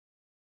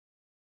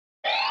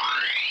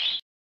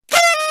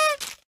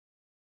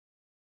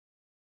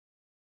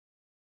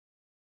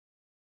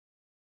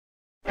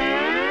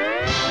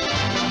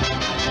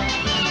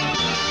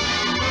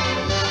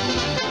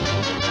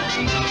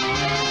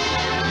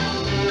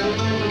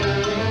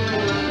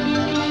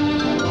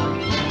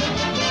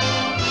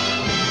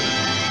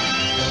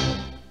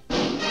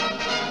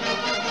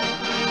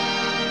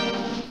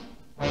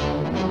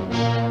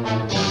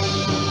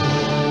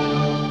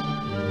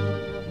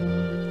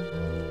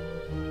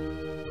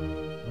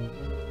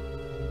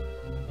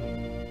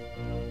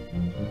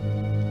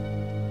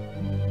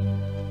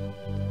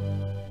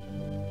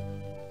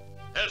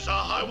As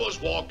I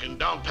was walking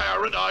down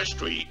Paradise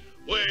Street,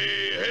 way,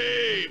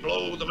 hey,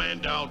 blow the man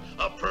down,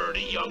 a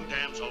pretty young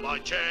damsel I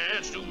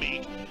chanced to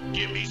meet.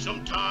 Give me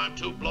some time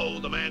to blow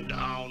the man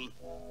down.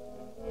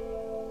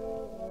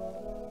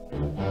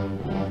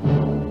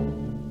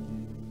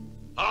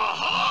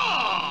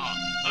 Aha!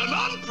 An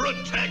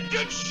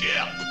unprotected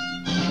ship!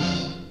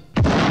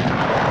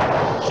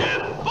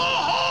 Ship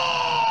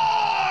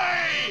ahoy!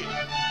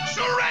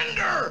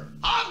 Surrender!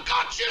 I've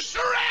got you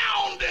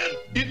surrounded!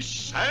 It's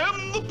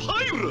Sam the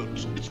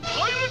pirate! It's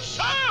Pirate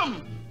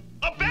Sam!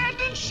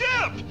 Abandoned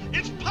ship!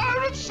 It's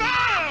Pirate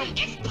Sam!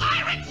 It's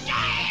Pirate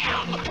Sam!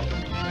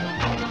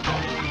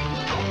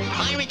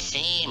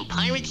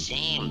 Pirate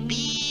Sam,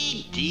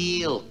 big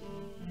deal.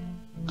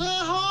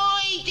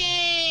 Ahoy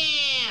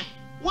there!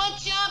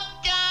 What's up,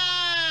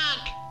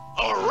 Doc?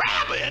 A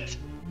rabbit?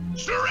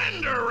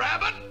 Surrender,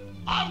 rabbit!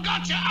 I've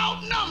got you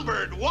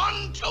outnumbered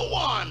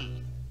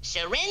 1-to-1.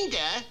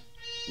 Surrender?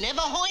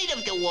 Never heard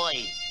of the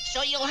word,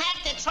 so you'll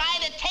have to try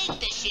to take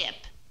the ship.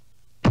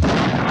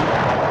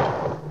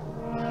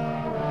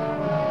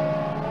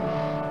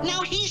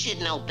 Now he should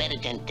know better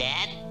than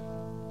that.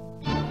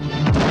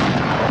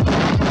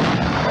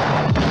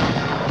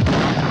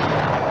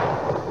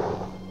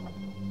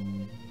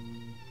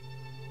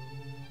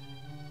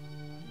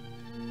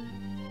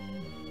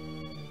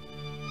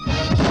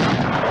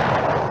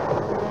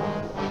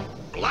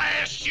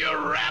 Blast you,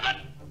 rabbit!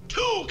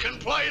 Two can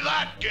play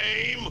that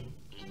game.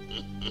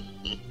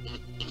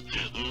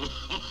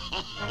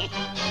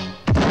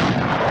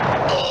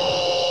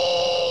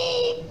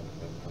 Oh!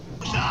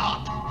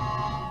 Stop!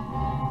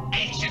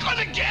 Ain't you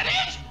gonna get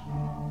it?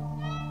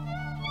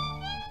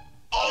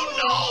 Oh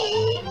no!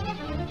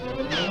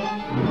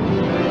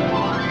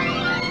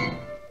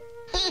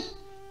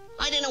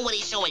 I don't know what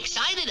he's so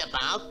excited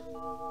about.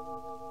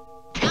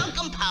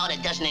 Talcum powder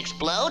doesn't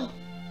explode.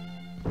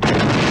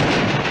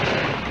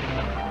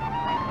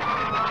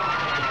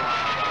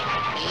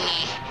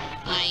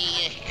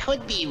 I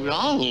could be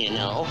wrong, you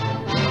know.